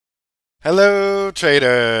Hello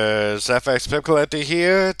traders, FX Pip Collector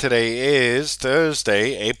here. Today is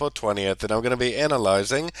Thursday, April 20th, and I'm going to be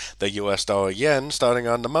analyzing the US dollar yen starting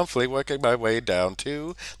on the monthly, working my way down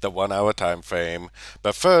to the 1 hour time frame.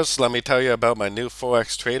 But first, let me tell you about my new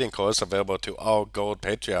Forex trading course available to all Gold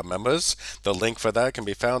Patreon members. The link for that can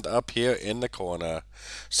be found up here in the corner.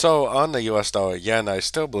 So on the US dollar yen, I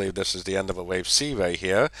still believe this is the end of a wave C right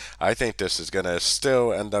here. I think this is going to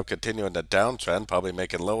still end up continuing the downtrend, probably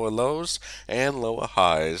making lower lows and lower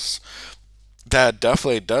highs. That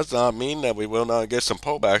definitely does not mean that we will not get some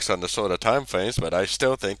pullbacks on the shorter time frames, but I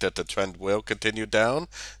still think that the trend will continue down.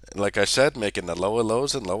 Like I said, making the lower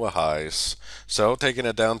lows and lower highs. So taking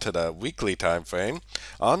it down to the weekly time frame.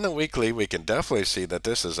 On the weekly, we can definitely see that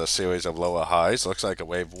this is a series of lower highs. Looks like a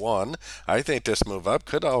wave 1. I think this move up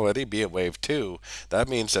could already be a wave 2. That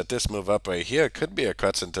means that this move up right here could be a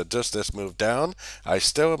crescent to just this move down. I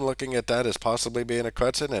still am looking at that as possibly being a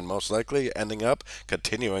crescent and most likely ending up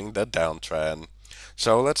continuing the downtrend.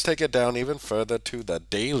 So let's take it down even further to the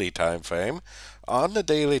daily time frame. On the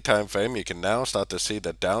daily time frame, you can now start to see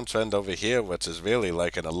the downtrend over here, which is really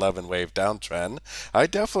like an 11 wave downtrend. I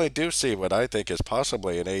definitely do see what I think is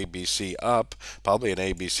possibly an ABC up, probably an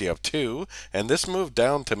ABC of 2, and this move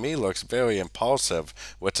down to me looks very impulsive,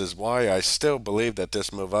 which is why I still believe that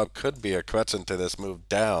this move up could be a crescent to this move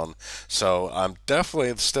down. So I'm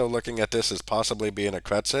definitely still looking at this as possibly being a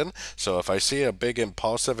crescent. So if I see a big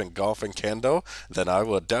impulsive engulfing candle, then I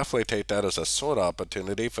will definitely take that as a short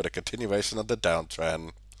opportunity for the continuation of the downtrend.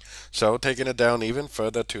 So taking it down even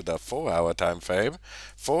further to the 4 hour time frame.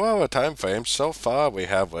 4 hour time frame, so far we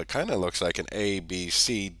have what kind of looks like an A, B,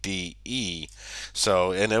 C, D, E.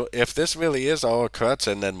 So if this really is all a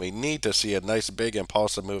crescent, then we need to see a nice big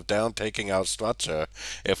impulsive move down, taking out structure.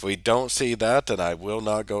 If we don't see that, then I will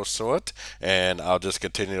not go short, and I'll just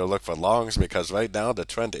continue to look for longs, because right now the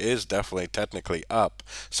trend is definitely technically up.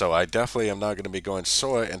 So I definitely am not going to be going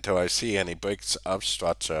short until I see any breaks of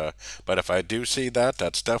structure. But if I do see that,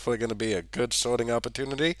 that's definitely going to be a good sorting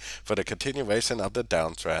opportunity for the continuation of the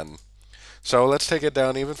downtrend. So let's take it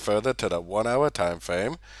down even further to the 1 hour time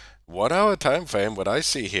frame. 1 hour time frame, what I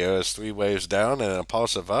see here is 3 waves down and an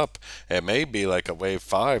impulsive up. It may be like a wave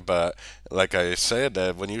 5, but like I said,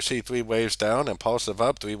 when you see 3 waves down, impulsive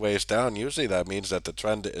up, 3 waves down, usually that means that the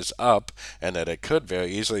trend is up and that it could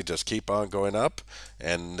very easily just keep on going up.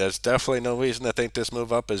 And there's definitely no reason to think this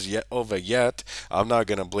move up is yet over yet. I'm not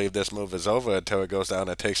going to believe this move is over until it goes down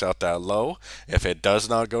and takes out that low. If it does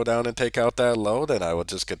not go down and take out that low, then I will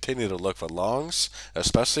just continue to look for longs,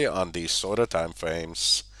 especially on these shorter time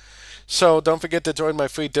frames. So don't forget to join my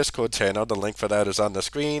free Discord channel. The link for that is on the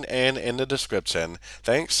screen and in the description.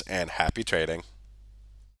 Thanks and happy trading.